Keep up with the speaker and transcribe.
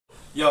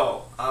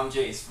Yo, I'm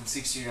Jayce from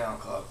Secret Dino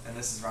Club, and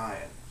this is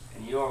Ryan,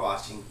 and you are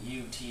watching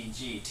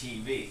UTG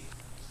TV.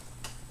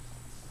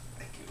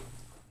 Thank you.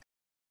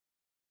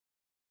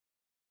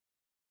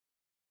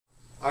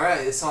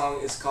 Alright, this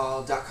song is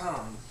called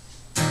 .com.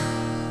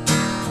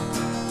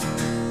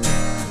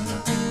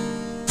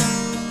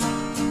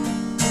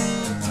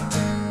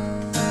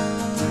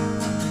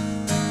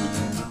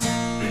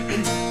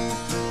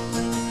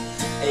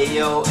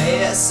 Ayo,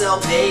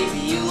 ASL baby,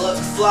 you look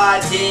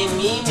fly, dang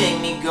me, make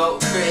me go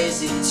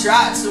crazy.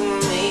 Try to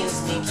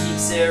amaze me,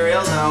 keeps it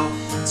real though.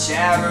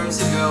 Chat rooms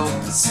to go,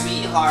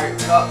 sweetheart,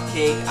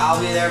 cupcake, I'll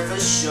be there for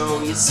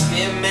show. You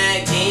spit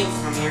mad game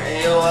from your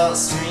AOL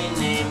screen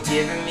name,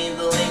 giving me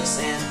the links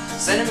and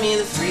sending me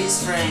the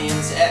freeze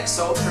frames.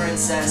 XO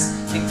princess,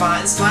 big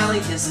fine smiley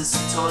kisses,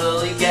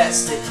 totally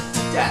guessed it.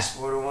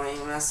 Dashboard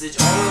warning message,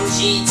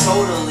 OMG,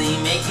 totally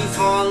make you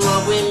fall in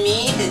love with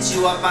me. Hit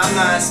you up on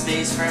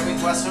MySpace, friend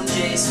request from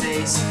Jayce's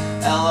face.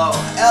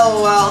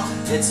 LOL,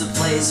 it's a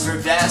place for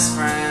best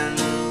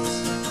friends.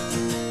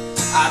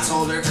 I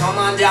told her come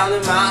on down to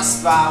my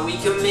spot, we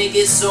can make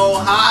it so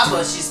hot,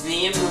 but she's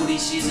being booty,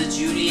 she's a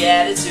Judy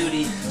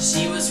attitudey.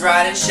 She was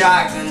riding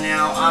shotgun,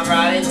 now I'm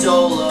riding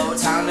dolo,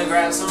 time to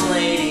grab some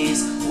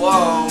ladies.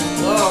 Whoa,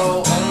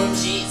 whoa,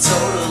 OMG,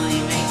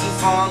 totally make you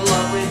fall in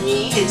love with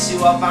me. Hit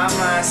you up on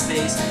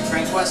MySpace,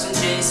 friend request from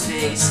Jayce's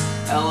face.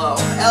 LOL,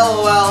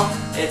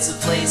 it's a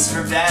place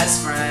for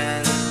best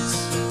friends.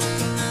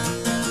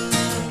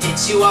 Hit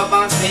you up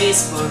on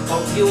Facebook,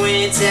 poke you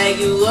in and tag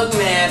you, look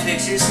mad,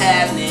 pictures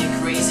happening,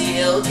 crazy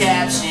hill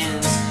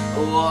captions.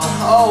 Whoa,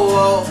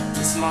 oh, whoa,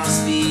 this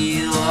must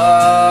be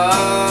love.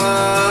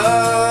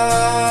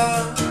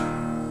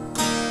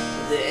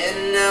 The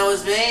internet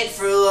was made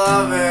for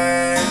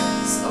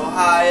lovers,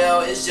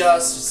 Ohio is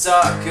just for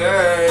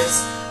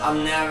suckers. I'll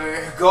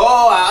never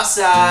go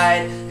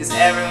outside, cause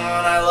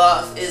everyone I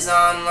love is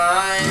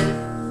online.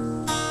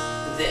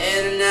 The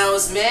internet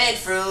was made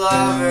for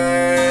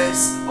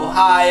lovers,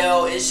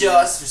 Ohio is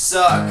just for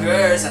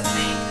suckers. I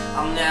think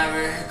I'll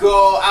never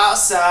go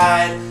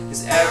outside,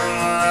 cause everyone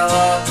I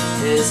love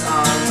is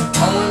on.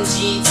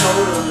 OMG,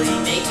 totally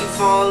make you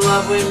fall in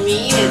love with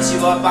me. Hit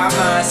you up on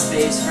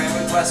MySpace, friend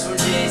request from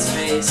Jayce's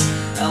face.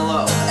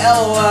 LOL,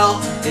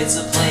 it's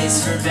a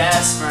place for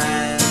best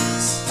friends.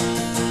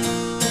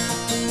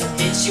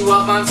 Hit you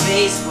up on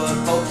Facebook,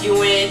 poke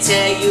you in,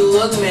 tag you,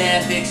 look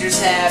mad, pictures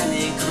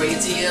happening,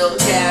 crazy hill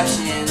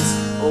captions.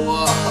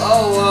 Whoa,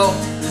 oh, whoa,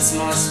 this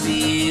must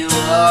be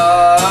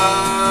love.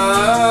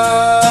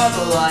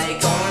 Like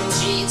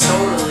OMG,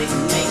 totally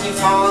make you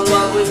fall in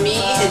love with me.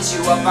 Hit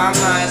you up on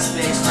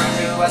MySpace,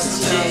 friend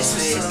request from Jayce's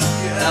face.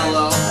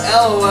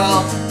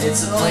 LOL,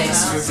 it's a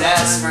place for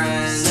best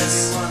friends.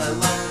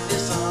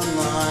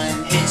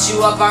 Hit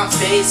you up on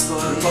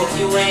Facebook, poke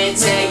you in,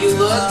 tag you,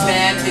 look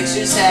mad,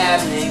 pictures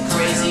happening,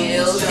 crazy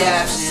hill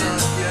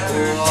captions.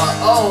 Whoa,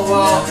 oh,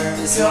 whoa,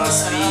 this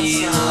must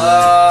be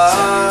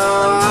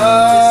love.